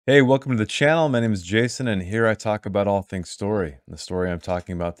Hey, welcome to the channel. My name is Jason, and here I talk about all things story. The story I'm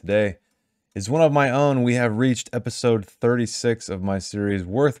talking about today is one of my own. We have reached episode 36 of my series,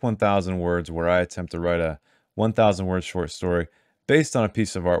 Worth 1,000 Words, where I attempt to write a 1,000 word short story based on a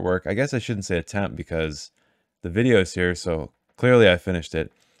piece of artwork. I guess I shouldn't say attempt because the video is here, so clearly I finished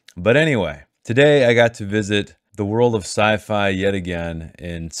it. But anyway, today I got to visit the world of sci-fi yet again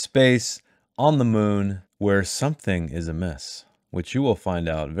in space, on the moon, where something is amiss, which you will find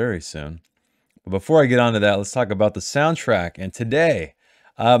out very soon. But before I get on to that, let's talk about the soundtrack. And today,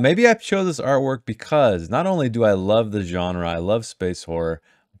 maybe I chose this artwork because not only do I love the genre, I love space horror,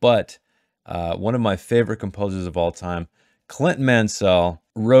 but one of my favorite composers of all time, Clint Mansell,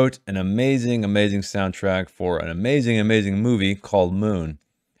 wrote an amazing, amazing soundtrack for an amazing, amazing movie called Moon.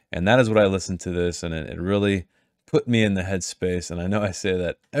 And that is what I listened to this, and it really put me in the headspace. And I know I say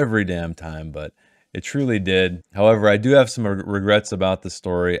that every damn time, but it truly did. However, I do have some regrets about the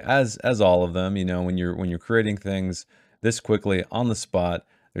story, as all of them. You know, when you're creating things this quickly on the spot,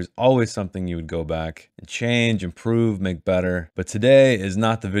 there's always something you would go back and change, improve, make better. But today is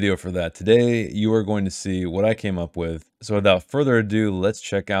not the video for that. Today, you are going to see what I came up with. So without further ado, let's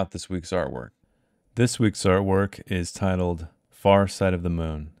check out this week's artwork. This week's artwork is titled Far Side of the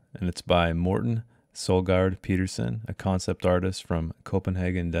Moon, and it's by Morten Solgaard Petersen, a concept artist from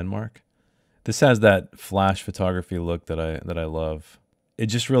Copenhagen, Denmark. This has that flash photography look that I love. It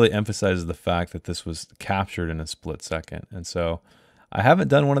just really emphasizes the fact that this was captured in a split second. And so I haven't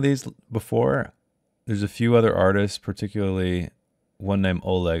done one of these before. There's a few other artists, particularly one named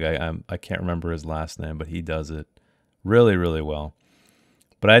Oleg. I can't remember his last name, but he does it really, really well.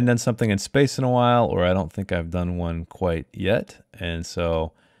 But I hadn't done something in space in a while, or I don't think I've done one quite yet. And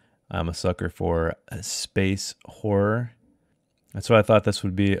so I'm a sucker for space horror. And so I thought this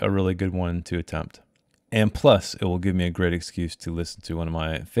would be a really good one to attempt. And plus, it will give me a great excuse to listen to one of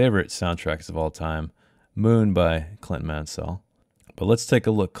my favorite soundtracks of all time, Moon by Clint Mansell. But let's take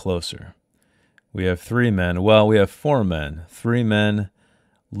a look closer. We have three men. Well, we have four men. Three men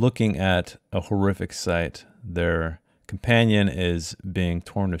looking at a horrific sight. Their companion is being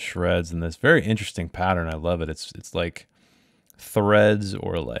torn to shreds in this very interesting pattern. I love it. It's like threads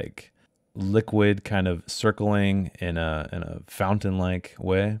or like liquid kind of circling in a fountain-like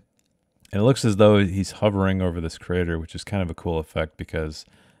way. And it looks as though he's hovering over this crater, which is kind of a cool effect because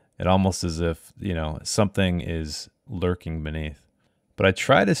it almost as if, you know, something is lurking beneath. But I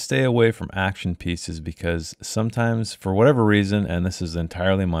try to stay away from action pieces because sometimes, for whatever reason, and this is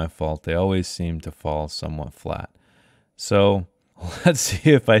entirely my fault, they always seem to fall somewhat flat. So let's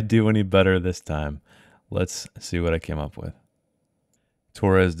see if I do any better this time. Let's see what I came up with.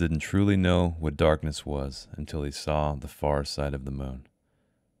 Torres didn't truly know what darkness was until he saw the far side of the moon.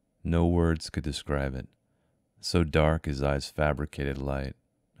 No words could describe it. So dark his eyes fabricated light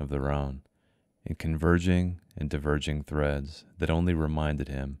of their own, in converging and diverging threads that only reminded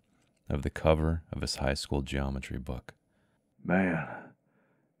him of the cover of his high school geometry book. Man,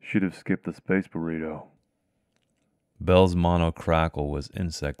 should have skipped the space burrito. Bell's mono crackle was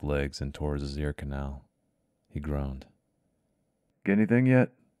insect legs in Torres' ear canal. He groaned. Get anything yet?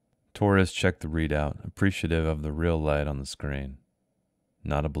 Torres checked the readout, appreciative of the real light on the screen.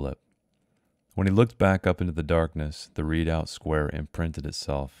 Not a blip. When he looked back up into the darkness, the readout square imprinted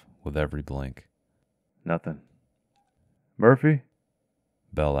itself with every blink. Nothing. Murphy?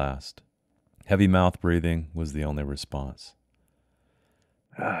 Bell asked. Heavy mouth breathing was the only response.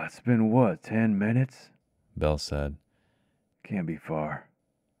 It's been what, 10 minutes? Bell said. Can't be far.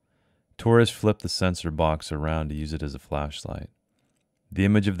 Torres flipped the sensor box around to use it as a flashlight. The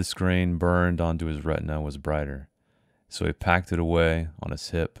image of the screen burned onto his retina was brighter, so he packed it away on his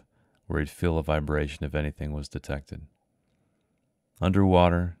hip where he'd feel a vibration if anything was detected.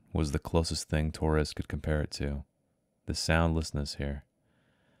 Underwater was the closest thing Torres could compare it to, the soundlessness here.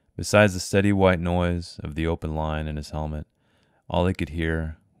 Besides the steady white noise of the open line in his helmet, all he could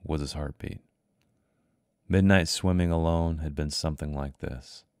hear was his heartbeat. Midnight swimming alone had been something like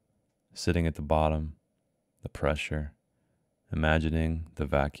this, sitting at the bottom, the pressure, imagining the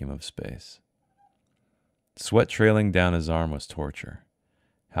vacuum of space. Sweat trailing down his arm was torture.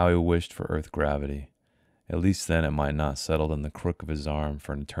 How he wished for Earth gravity. At least then it might not settle in the crook of his arm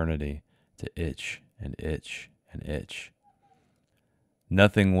for an eternity to itch and itch and itch.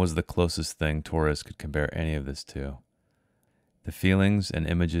 Nothing was the closest thing Torres could compare any of this to. The feelings and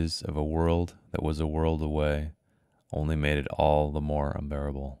images of a world that was a world away only made it all the more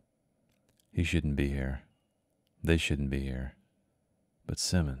unbearable. He shouldn't be here. They shouldn't be here. But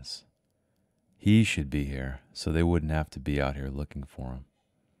Simmons, he should be here so they wouldn't have to be out here looking for him.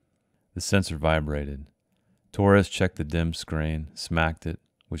 The sensor vibrated. Torres checked the dim screen, smacked it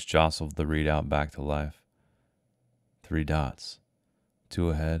which jostled the readout back to life. 3 dots. 2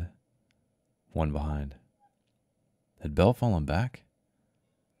 ahead, 1 behind. Had Bell fallen back?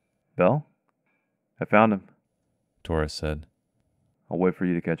 Bell? I found him. Torres said. I'll wait for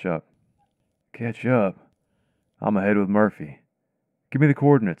you to catch up. Catch up? I'm ahead with Murphy. Give me the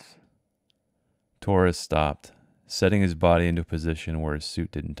coordinates. Torres stopped, setting his body into a position where his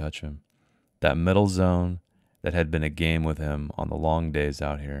suit didn't touch him. That middle zone that had been a game with him on the long days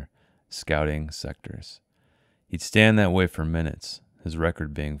out here, scouting sectors. He'd stand that way for minutes, his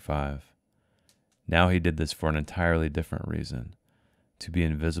record being 5. Now he did this for an entirely different reason, to be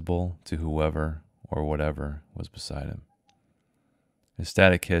invisible to whoever or whatever was beside him. A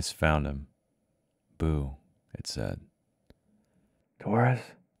static hiss found him. Boo, it said. Torres?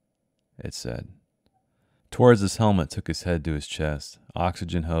 It said. Torres' helmet took his head to his chest,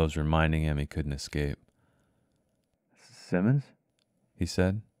 oxygen hose reminding him he couldn't escape. Simmons? He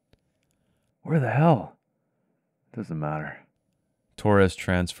said. Where the hell? Doesn't matter. Torres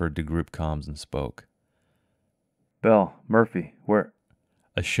transferred to group comms and spoke. Bell, Murphy, where?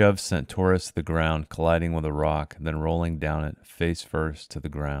 A shove sent Torres to the ground, colliding with a rock, then rolling down it, face first, to the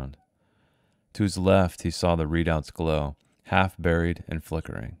ground. To his left, he saw the readouts glow, half buried and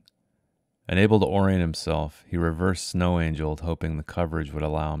flickering. Unable to orient himself, he reversed snow angeled, hoping the coverage would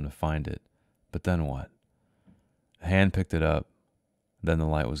allow him to find it. But then what? A hand picked it up, then the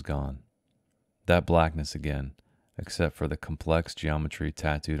light was gone. That blackness again, except for the complex geometry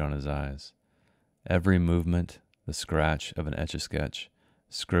tattooed on his eyes. Every movement, the scratch of an etch-a-sketch,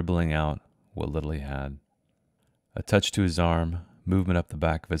 scribbling out what little he had. A touch to his arm, movement up the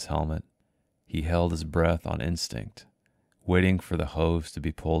back of his helmet. He held his breath on instinct, waiting for the hose to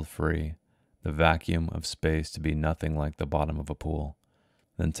be pulled free, the vacuum of space to be nothing like the bottom of a pool.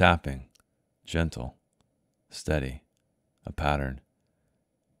 Then tapping, gentle, steady, a pattern.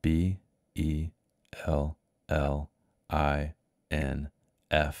 BELLINFECTED.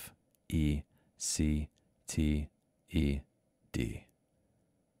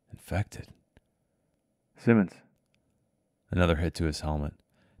 Infected. Simmons. Another hit to his helmet.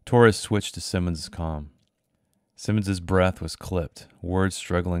 Torres switched to Simmons' comm. Simmons' breath was clipped, words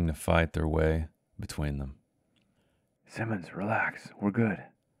struggling to fight their way between them. Simmons, relax. We're good.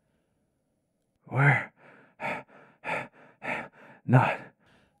 Where? Not.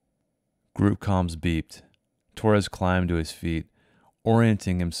 Group comms beeped. Torres climbed to his feet,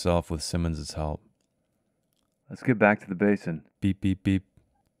 orienting himself with Simmons' help. Let's get back to the basin. Beep, beep, beep.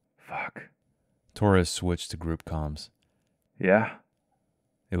 Fuck. Torres switched to group comms. Yeah?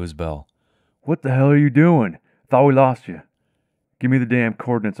 It was Bell. What the hell are you doing? Thought we lost you. Give me the damn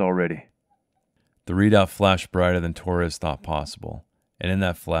coordinates already. The readout flashed brighter than Torres thought possible, and in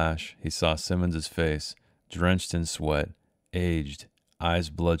that flash, he saw Simmons' face, drenched in sweat, aged, eyes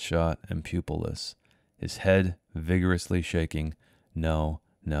bloodshot and pupilless, his head vigorously shaking. No,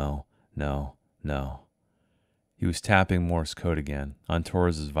 no, no, no. He was tapping Morse code again, on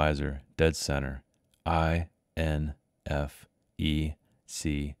Torres' visor, dead center. INFECTED.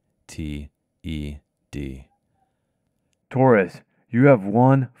 Torres, you have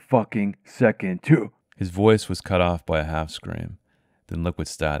 1 fucking second to... His voice was cut off by a half scream, then liquid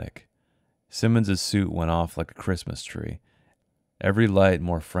static. Simmons' suit went off like a Christmas tree, every light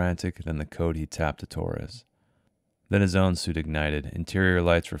more frantic than the code he tapped to Torres. Then his own suit ignited, interior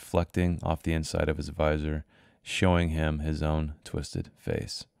lights reflecting off the inside of his visor, showing him his own twisted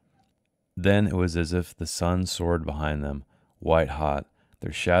face. Then it was as if the sun soared behind them, white hot,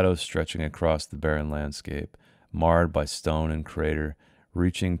 their shadows stretching across the barren landscape, marred by stone and crater,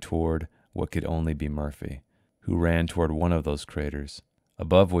 reaching toward what could only be Murphy, who ran toward one of those craters,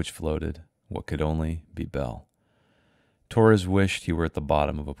 above which floated what could only be Bell. Torres wished he were at the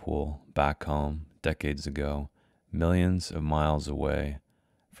bottom of a pool, back home, decades ago, millions of miles away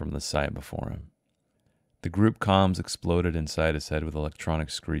from the sight before him. The group comms exploded inside his head with electronic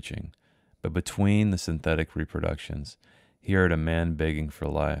screeching, but between the synthetic reproductions, he heard a man begging for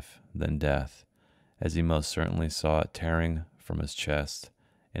life, then death, as he most certainly saw it tearing from his chest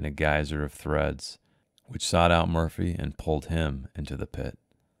in a geyser of threads, which sought out Murphy and pulled him into the pit.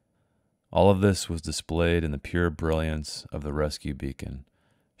 All of this was displayed in the pure brilliance of the rescue beacon,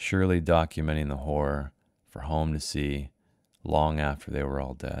 surely documenting the horror for home to see long after they were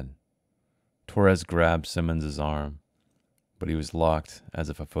all dead. Torres grabbed Simmons' arm, but he was locked as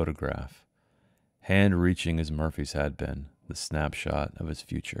if a photograph, hand reaching as Murphy's had been, the snapshot of his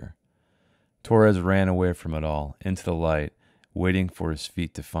future. Torres ran away from it all, into the light, waiting for his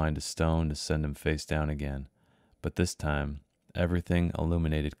feet to find a stone to send him face down again. But this time, everything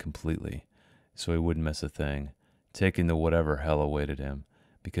illuminated completely, so he wouldn't miss a thing, taken to whatever hell awaited him,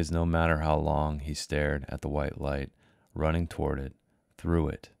 because no matter how long he stared at the white light running toward it, through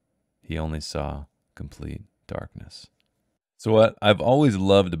it, he only saw complete darkness. So what I've always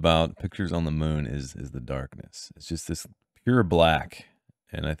loved about pictures on the moon is the darkness. It's just this pure black,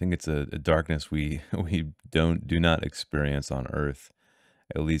 and I think it's a darkness we we do not experience on Earth,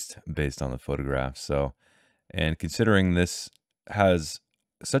 at least based on the photographs. So, and considering this has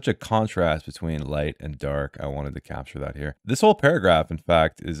such a contrast between light and dark, I wanted to capture that here. This whole paragraph, in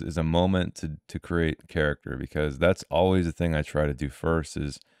fact, is a moment to create character, because that's always the thing I try to do first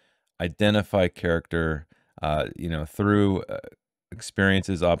is identify character, through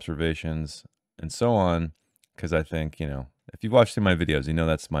experiences, observations, and so on. Because I think, if you've watched through my videos,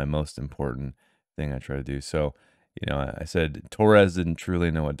 that's my most important thing I try to do. So, I said Torres didn't truly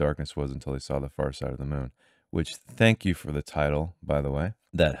know what darkness was until he saw the far side of the moon, which thank you for the title, by the way.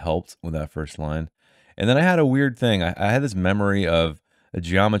 That helped with that first line. And then I had a weird thing. I had this memory of a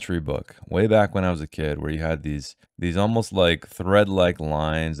geometry book way back when I was a kid, where you had these almost like thread-like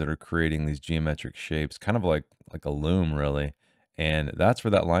lines that are creating these geometric shapes, kind of like a loom, really. And that's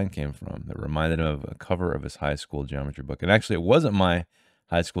where that line came from. It reminded him of a cover of his high school geometry book. And actually, it wasn't my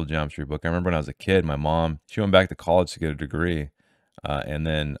high school geometry book. I remember when I was a kid, my mom, she went back to college to get a degree. And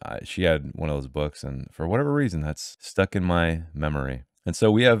then she had one of those books. And for whatever reason, that's stuck in my memory. And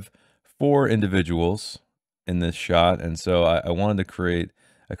so we have four individuals in this shot. And so I wanted to create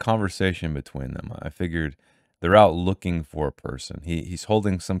a conversation between them. I figured they're out looking for a person. He's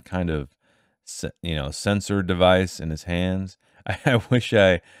holding some kind of sensor device in his hands. I wish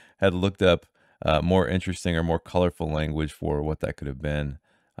I had looked up more interesting or more colorful language for what that could have been.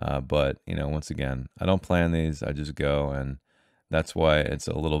 But once again, I don't plan these. I just go, and that's why it's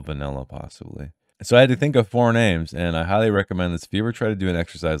a little vanilla, possibly. So I had to think of four names, and I highly recommend this. If you ever try to do an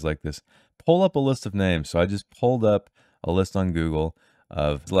exercise like this, pull up a list of names. So I just pulled up a list on Google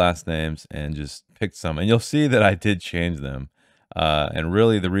of last names and just picked some, and you'll see that I did change them. And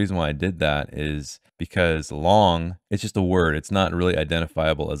really, the reason why I did that is because long, it's just a word. It's not really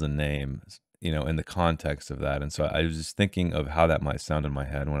identifiable as a name, in the context of that. And so I was just thinking of how that might sound in my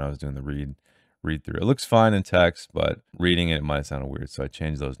head when I was doing the read through. It looks fine in text, but reading it might sound weird. So I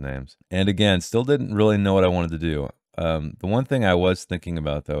changed those names. And again, still didn't really know what I wanted to do. The one thing I was thinking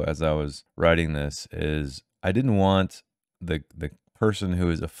about, though, as I was writing this, is I didn't want the person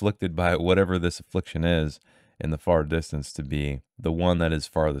who is afflicted by whatever this affliction is in the far distance to be the one that is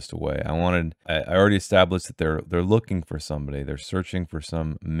farthest away. I already established that they're looking for somebody. They're searching for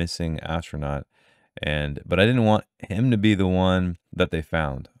some missing astronaut. But I didn't want him to be the one that they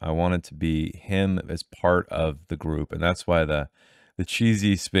found. I wanted to be him as part of the group. And that's why the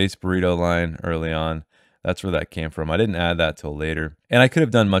cheesy space burrito line early on, that's where that came from. I didn't add that till later. And I could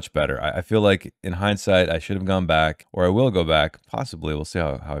have done much better. I feel like in hindsight, I should have gone back, or I will go back, possibly. We'll see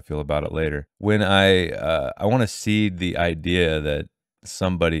how I feel about it later. When I want to seed the idea that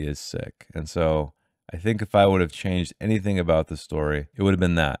somebody is sick. And so I think if I would have changed anything about the story, it would have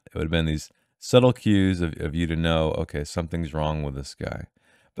been that. It would have been these subtle cues of you to know, okay, something's wrong with this guy.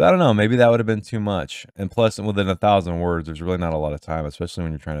 But I don't know, maybe that would have been too much. And plus, within 1,000 words, there's really not a lot of time, especially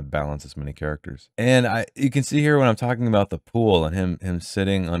when you're trying to balance this many characters. And you can see here when I'm talking about the pool and him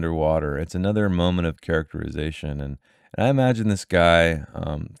sitting underwater, it's another moment of characterization. And I imagine this guy,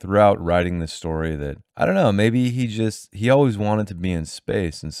 throughout writing this story, that, I don't know, maybe he always wanted to be in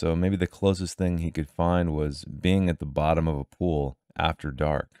space. And so maybe the closest thing he could find was being at the bottom of a pool after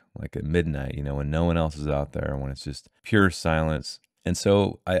dark, like at midnight, when no one else is out there, when it's just pure silence. And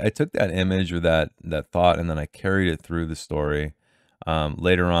so I took that image or that thought, and then I carried it through the story.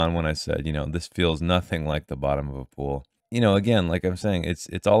 Later on, when I said, this feels nothing like the bottom of a pool. Again, like I'm saying,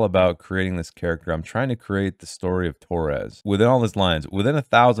 it's all about creating this character. I'm trying to create the story of Torres within all his lines, within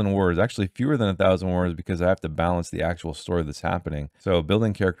 1,000 words, actually fewer than 1,000 words, because I have to balance the actual story that's happening. So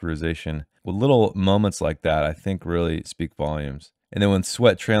building characterization with little moments like that, I think really speak volumes. And then when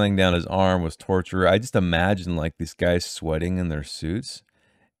sweat trailing down his arm was torture, I just imagine like these guys sweating in their suits,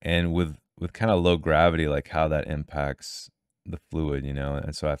 and with kind of low gravity, like how that impacts the fluid,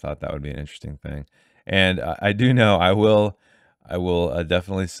 And so I thought that would be an interesting thing. And I do know I will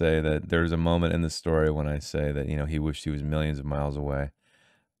definitely say that there's a moment in the story when I say that, he wished he was millions of miles away.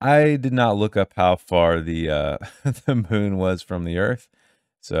 I did not look up how far the the moon was from the Earth.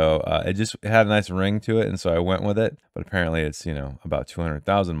 So it had a nice ring to it, and so I went with it. But apparently, it's about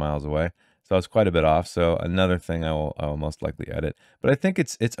 200,000 miles away, so I was quite a bit off. So another thing I will most likely edit. But I think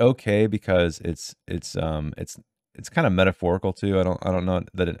it's okay, because it's kind of metaphorical too. I don't know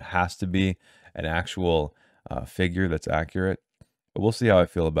that it has to be an actual figure that's accurate. But we'll see how I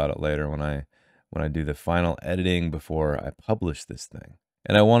feel about it later when I do the final editing before I publish this thing.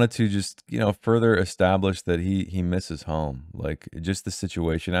 And I wanted to just, further establish that he misses home, like, just the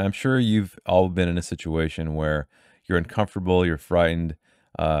situation. I'm sure you've all been in a situation where you're uncomfortable, you're frightened,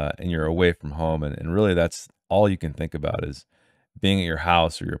 and you're away from home, and really that's all you can think about is being at your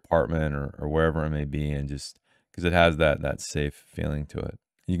house or your apartment or wherever it may be, and just because it has that safe feeling to it.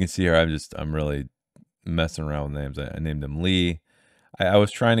 You can see here I'm really messing around with names. I named him Lee. I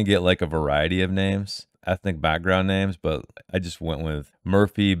was trying to get like a variety of names, ethnic background names, but I just went with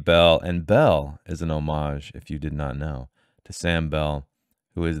Murphy, Bell, and Bell is an homage, if you did not know, to Sam Bell,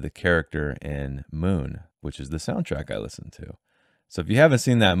 who is the character in Moon, which is the soundtrack I listen to. So if you haven't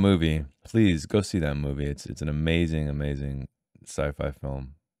seen that movie, please go see that movie. It's an amazing, amazing sci-fi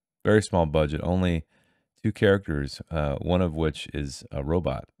film. Very small budget, only two characters, one of which is a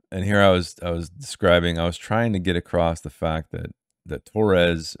robot. And here I was describing, I was trying to get across the fact that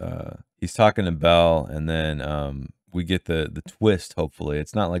Torres, he's talking to Bell, and then we get the twist. Hopefully,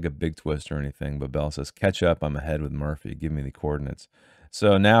 it's not like a big twist or anything, but Bell says, "Catch up, I'm ahead with Murphy. Give me the coordinates."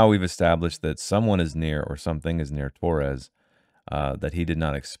 So now we've established that someone is near or something is near Torres, that he did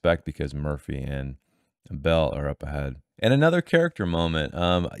not expect because Murphy and Bell are up ahead. And another character moment.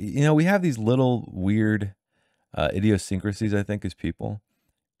 We have these little weird idiosyncrasies, I think, as people.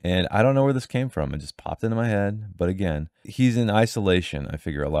 And I don't know where this came from. It just popped into my head. But again, he's in isolation, I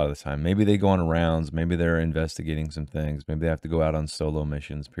figure, a lot of the time. Maybe they go on rounds. Maybe they're investigating some things. Maybe they have to go out on solo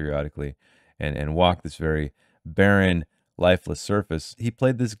missions periodically and walk this very barren, lifeless surface. He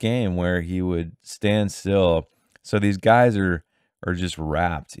played this game where he would stand still. So these guys are just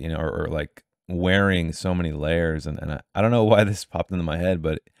wrapped, or like wearing so many layers. And I don't know why this popped into my head,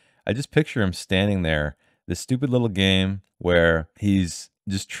 but I just picture him standing there, this stupid little game where he's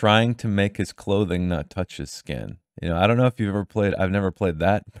just trying to make his clothing not touch his skin. I don't know if you've ever played, I've never played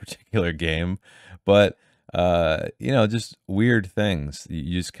that particular game, but just weird things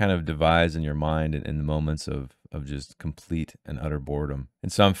you just kind of devise in your mind in the moments of just complete and utter boredom.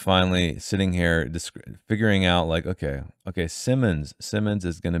 And so I'm finally sitting here figuring out like, okay, Simmons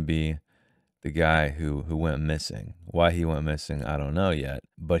is going to be the guy who went missing. Why he went missing, I don't know yet,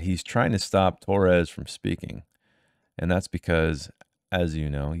 but he's trying to stop Torres from speaking. And that's because, as you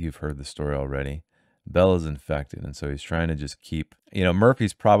know, you've heard the story already, Bell is infected. And so he's trying to just keep,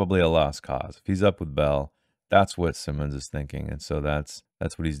 Murphy's probably a lost cause. If he's up with Bell, that's what Simmons is thinking. And so that's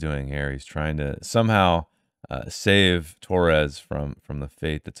what he's doing here. He's trying to somehow save Torres from the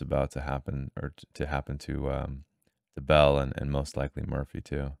fate that's about to happen, or to happen to Bell and most likely Murphy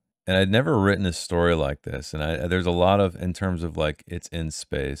too. And I'd never written a story like this. And there's a lot of, in terms of like, it's in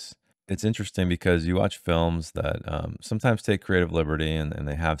space. It's interesting because you watch films that sometimes take creative liberty and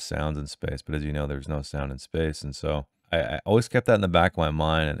they have sounds in space, but as you know, there's no sound in space. And so I always kept that in the back of my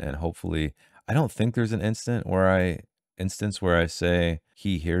mind, and hopefully, I don't think there's an instance where I say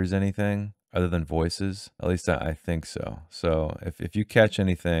he hears anything other than voices. At least I think so. So if you catch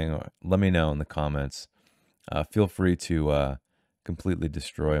anything, let me know in the comments. Feel free to completely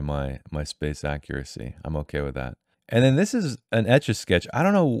destroy my space accuracy. I'm okay with that. And then this is an Etch-a-Sketch. I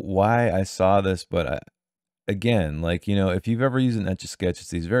don't know why I saw this, but again, like, if you've ever used an Etch-a-Sketch, it's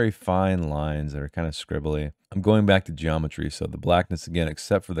these very fine lines that are kind of scribbly. I'm going back to geometry, so the blackness again,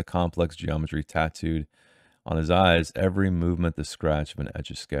 except for the complex geometry tattooed on his eyes, every movement the scratch of an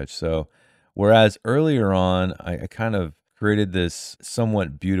Etch-a-Sketch. So whereas earlier on, I kind of created this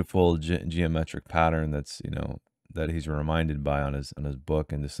somewhat beautiful geometric pattern that's, that he's reminded by on his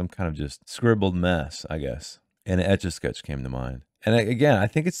book, and just some kind of just scribbled mess, I guess. And an Etch-a-Sketch came to mind. And again, I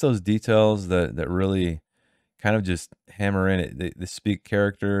think it's those details that really kind of just hammer in it. They speak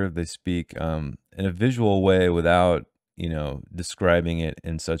character, they speak in a visual way without, describing it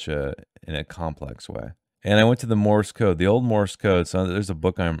in a complex way. And I went to the Morse code, the old Morse code. So there's a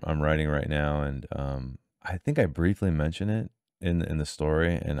book I'm writing right now, and I think I briefly mention it in the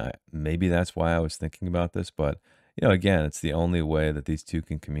story, and maybe that's why I was thinking about this. But again, it's the only way that these two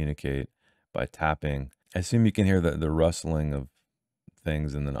can communicate, by tapping. I assume you can hear the rustling of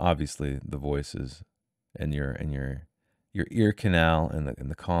things, and then obviously the voices and your ear canal and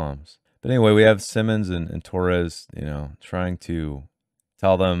the comms. But anyway, we have Simmons and Torres, trying to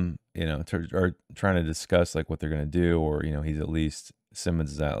tell them, or trying to discuss like what they're going to do, or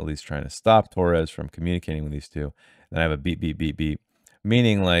Simmons is at least trying to stop Torres from communicating with these two. And I have a beep beep beep beep,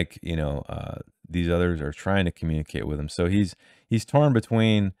 meaning like these others are trying to communicate with him. So he's torn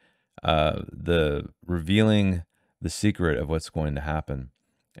between the revealing the secret of what's going to happen,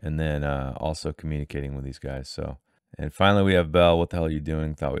 and then also communicating with these guys. So, and finally we have Bell. What the hell are you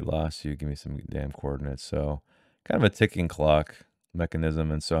doing? Thought we lost you. Give me some damn coordinates. So kind of a ticking clock.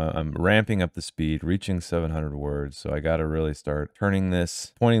 mechanism. And so I'm ramping up the speed, reaching 700 words. So I got to really start pointing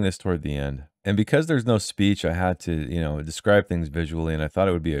this toward the end. And because there's no speech, I had to, describe things visually. And I thought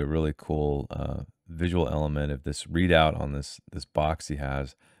it would be a really cool visual element if this readout on this box he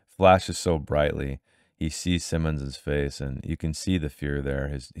has flashes so brightly. He sees Simmons's face, and you can see the fear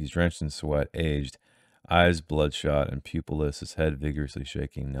there. He's drenched in sweat, aged, eyes bloodshot and pupilless, his head vigorously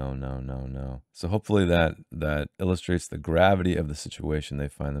shaking. No, no, no, no. So hopefully that illustrates the gravity of the situation they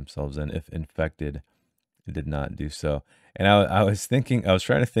find themselves in. If infected, it did not do so. And I was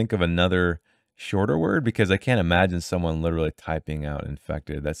trying to think of another shorter word because I can't imagine someone literally typing out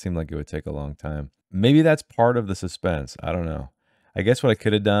infected. That seemed like it would take a long time. Maybe that's part of the suspense. I don't know. I guess what I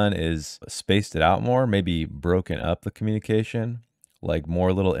could have done is spaced it out more, maybe broken up the communication, like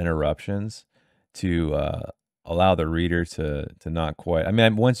more little interruptions to allow the reader to not quite. I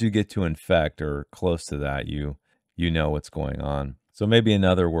mean, once you get to infect or close to that, you know what's going on. So maybe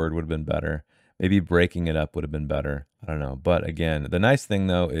another word would have been better. Maybe breaking it up would have been better. I don't know. But again, the nice thing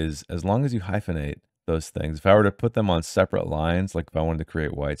though is as long as you hyphenate those things, if I were to put them on separate lines, like if I wanted to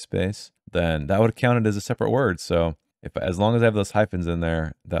create white space, then that would have counted as a separate word. So as long as I have those hyphens in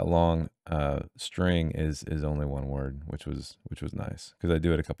there, that long string is only one word, which was nice because I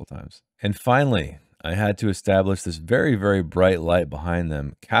do it a couple times. And finally, I had to establish this very, very bright light behind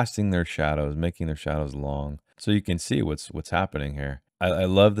them, casting their shadows, making their shadows long, so you can see what's happening here. I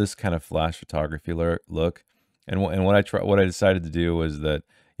love this kind of flash photography look, and what I decided to do was that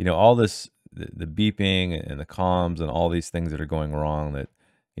all this the beeping and the comms and all these things that are going wrong, that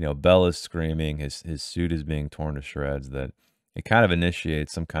Bell is screaming, his suit is being torn to shreds, that it kind of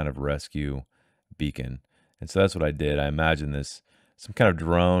initiates some kind of rescue beacon. And so that's what I did. I imagined some kind of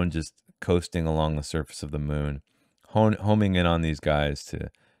drone just coasting along the surface of the moon, homing in on these guys to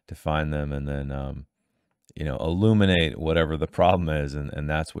find them, and then illuminate whatever the problem is, and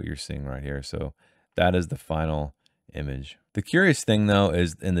that's what you're seeing right here. So that is the final image. The curious thing though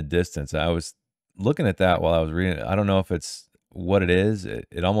is in the distance. I was looking at that while I was reading it. I don't know if it's what it is.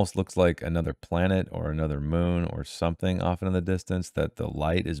 It almost looks like another planet or another moon or something off in the distance that the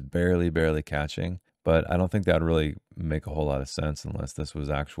light is barely catching. But I don't think that would really make a whole lot of sense unless this was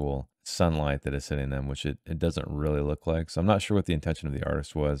actual sunlight that is hitting them, which it doesn't really look like. So I'm not sure what the intention of the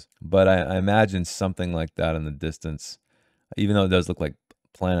artist was, but I imagine something like that in the distance, even though it does look like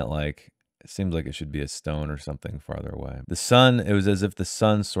planet-like. It seems like it should be a stone or something farther away. The sun, it was as if the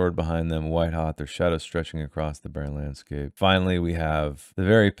sun soared behind them, white hot, their shadows stretching across the barren landscape. Finally, we have the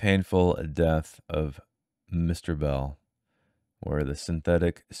very painful death of Mr. Bell, where the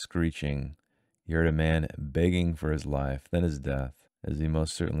synthetic screeching, you heard a man begging for his life, then his death, as he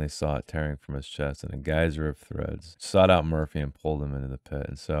most certainly saw it tearing from his chest in a geyser of threads, sought out Murphy and pulled him into the pit.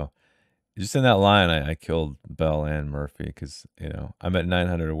 And so just in that line, I killed Bell and Murphy because, I'm at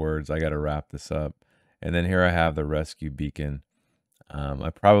 900 words. I got to wrap this up. And then here I have the rescue beacon. I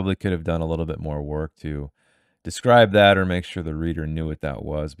probably could have done a little bit more work to describe that or make sure the reader knew what that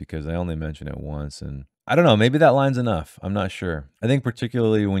was, because I only mentioned it once. And I don't know, maybe that line's enough. I'm not sure. I think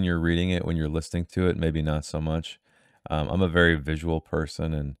particularly when you're reading it, when you're listening to it, maybe not so much. I'm a very visual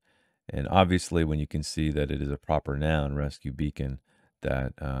person, and obviously when you can see that it is a proper noun, rescue beacon,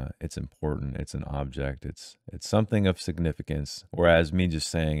 that it's important, it's an object, it's something of significance, whereas me just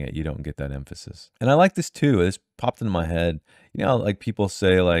saying it, you don't get that emphasis. And I like this too. This popped into my head. Like people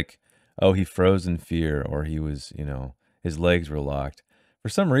say, like, oh, he froze in fear, or he was, his legs were locked. For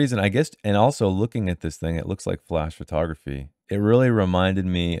some reason, I guess, and also looking at this thing, it looks like flash photography. It really reminded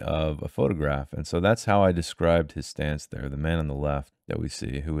me of a photograph. And so that's how I described his stance there, the man on the left that we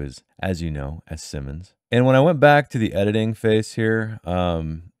see, who is, as you know, as Simmons. And when I went back to the editing phase here,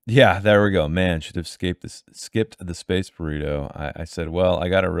 yeah, there we go. Man, should have skipped the space burrito. I said, well, I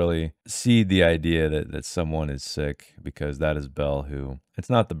got to really seed the idea that someone is sick, because that is Bell, who, it's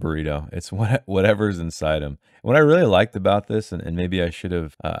not the burrito, it's whatever's inside him. What I really liked about this, and maybe I should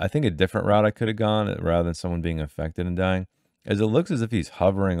have, I think a different route I could have gone rather than someone being affected and dying, is it looks as if he's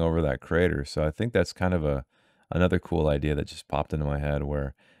hovering over that crater. So I think that's kind of another cool idea that just popped into my head,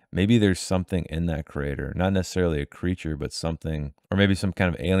 where maybe there's something in that crater, not necessarily a creature, but something, or maybe some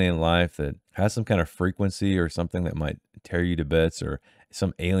kind of alien life that has some kind of frequency or something that might tear you to bits, or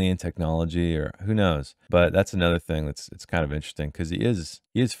some alien technology, or who knows. But that's another thing it's kind of interesting, because he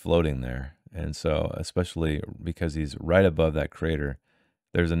is floating there. And so, especially because he's right above that crater,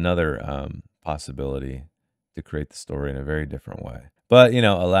 there's another possibility to create the story in a very different way. But,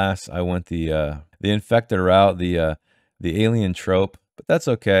 alas, I went the infected route, the alien trope. But that's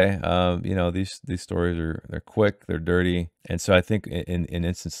okay. These stories they're quick, they're dirty, and so I think in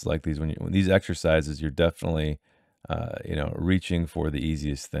instances like these, when these exercises, you're definitely reaching for the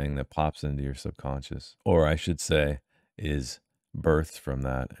easiest thing that pops into your subconscious, or I should say, is birthed from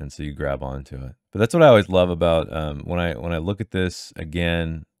that, and so you grab onto it. But that's what I always love about when I look at this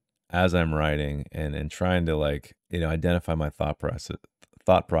again as I'm writing and trying to identify my thought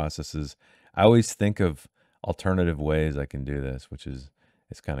processes. I always think of alternative ways I can do this, which is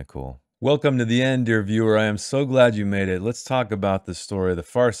it's kind of cool. Welcome to the end, dear viewer. I am so glad you made it. Let's talk about the story, The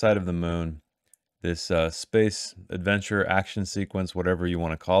Far Side of the Moon. This space adventure action sequence, whatever you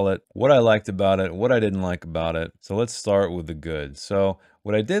want to call it, what I liked about it, what I didn't like about it. So let's start with the good. So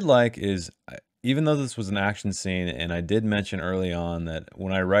what I did like is, even though this was an action scene, and I did mention early on that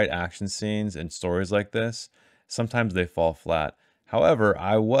when I write action scenes and stories like this, sometimes they fall flat. However,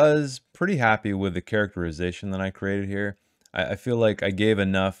 I was pretty happy with the characterization that I created here. I feel like I gave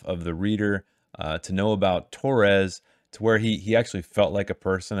enough of the reader to know about Torres, to where he actually felt like a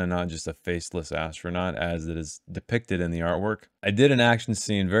person and not just a faceless astronaut as it is depicted in the artwork. I did an action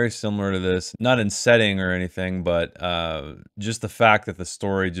scene very similar to this, not in setting or anything, but just the fact that the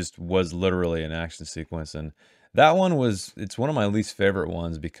story just was literally an action sequence. And that one it's one of my least favorite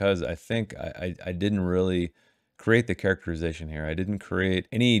ones because I think I didn't really create the characterization here. I didn't create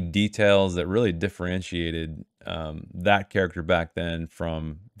any details that really differentiated that character back then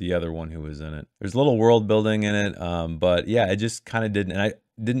from the other one who was in it. There's a little world building in it, but yeah, it just kind of didn't, and I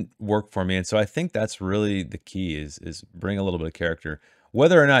didn't work for me. And so I think that's really the key is bring a little bit of character.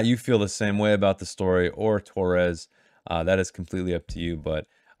 Whether or not you feel the same way about the story or Torres, that is completely up to you. But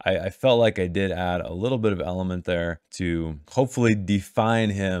I felt like I did add a little bit of element there to hopefully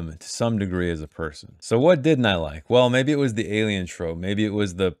define him to some degree as a person. So what didn't I like? Well, maybe it was the alien trope. Maybe it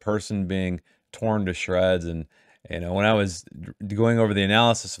was the person being torn to shreds. And when I was going over the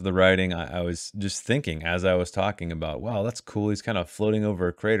analysis of the writing, I was just thinking as I was talking about, wow, that's cool. He's kind of floating over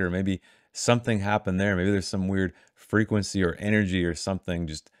a crater. Maybe something happened there. Maybe there's some weird frequency or energy or something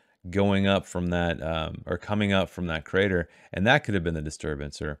just going up from that or coming up from that crater, and that could have been the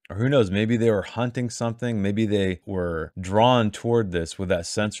disturbance, or who knows, maybe they were hunting something, maybe they were drawn toward this with that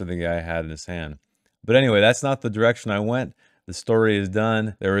sensor the guy had in his hand. But anyway, that's not the direction I went. The story is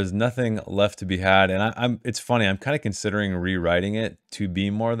done. There is nothing left to be had, and it's funny, I'm kind of considering rewriting it to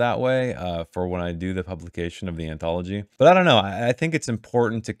be more that way for when I do the publication of the anthology. But I don't know, I think it's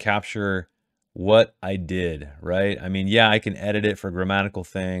important to capture what I did, right? I mean, yeah, I can edit it for grammatical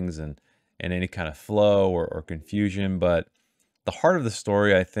things and any kind of flow or confusion, but the heart of the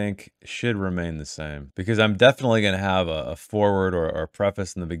story, I think, should remain the same, because I'm definitely going to have a forward or a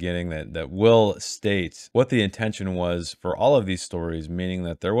preface in the beginning that will state what the intention was for all of these stories, meaning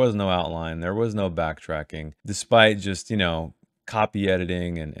that there was no outline, there was no backtracking, despite just, copy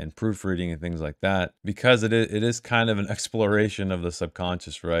editing and proofreading and things like that, because it is kind of an exploration of the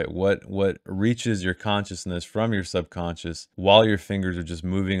subconscious, right? What reaches your consciousness from your subconscious while your fingers are just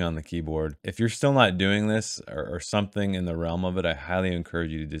moving on the keyboard. If you're still not doing this or something in the realm of it, I highly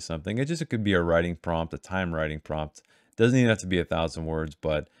encourage you to do something. It could be a writing prompt, a time writing prompt. It doesn't even have to be 1,000 words,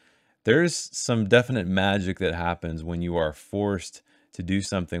 but there's some definite magic that happens when you are forced to do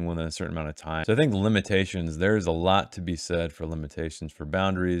something within a certain amount of time. So I think limitations, there's a lot to be said for limitations, for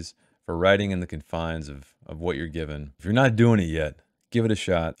boundaries, for writing in the confines of what you're given. If you're not doing it yet, give it a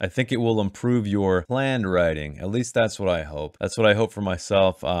shot. I think it will improve your planned writing. At least that's what I hope. That's what I hope for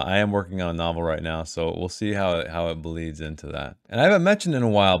myself. I am working on a novel right now, so we'll see how it bleeds into that. And I haven't mentioned in a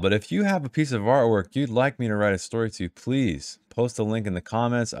while, but if you have a piece of artwork you'd like me to write a story to, please post a link in the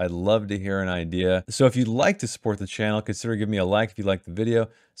comments. I'd love to hear an idea. So if you'd like to support the channel, consider giving me a like if you like the video,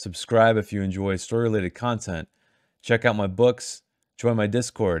 subscribe if you enjoy story-related content, check out my books, join my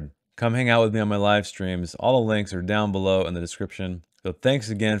Discord, come hang out with me on my live streams. All the links are down below in the description. So thanks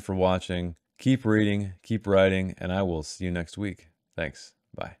again for watching. Keep reading, keep writing, and I will see you next week. Thanks.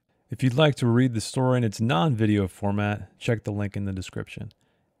 Bye. If you'd like to read the story in its non-video format, check the link in the description.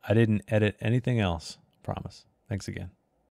 I didn't edit anything else, promise. Thanks again.